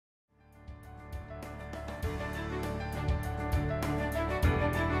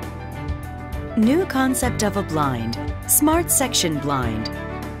New concept of a blind, Smart Section Blind.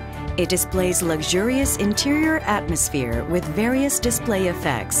 It displays luxurious interior atmosphere with various display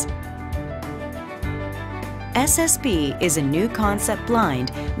effects. SSB is a new concept blind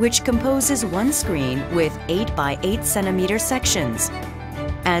which composes one screen with 8 by 8 centimeter sections.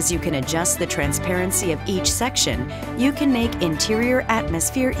 As you can adjust the transparency of each section, you can make interior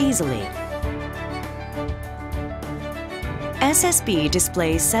atmosphere easily. SSB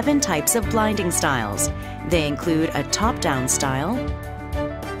displays 7 types of blinding styles. They include a top-down style,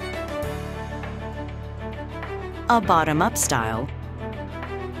 a bottom-up style,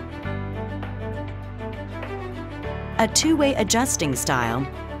 a two-way adjusting style,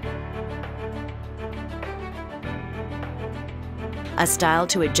 a style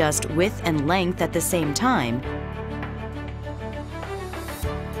to adjust width and length at the same time,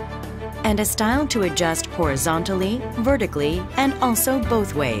 and a style to adjust horizontally, vertically, and also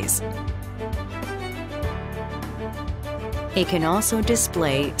both ways. It can also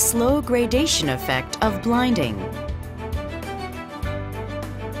display slow gradation effect of blinding.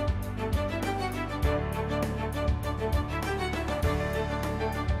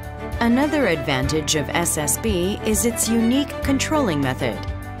 Another advantage of SSB is its unique controlling method.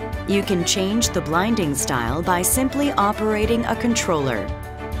 You can change the blinding style by simply operating a controller.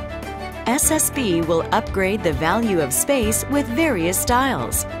 SSB will upgrade the value of space with various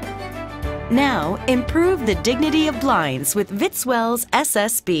styles. Now, improve the dignity of blinds with Vitzwell's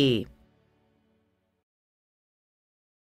SSB.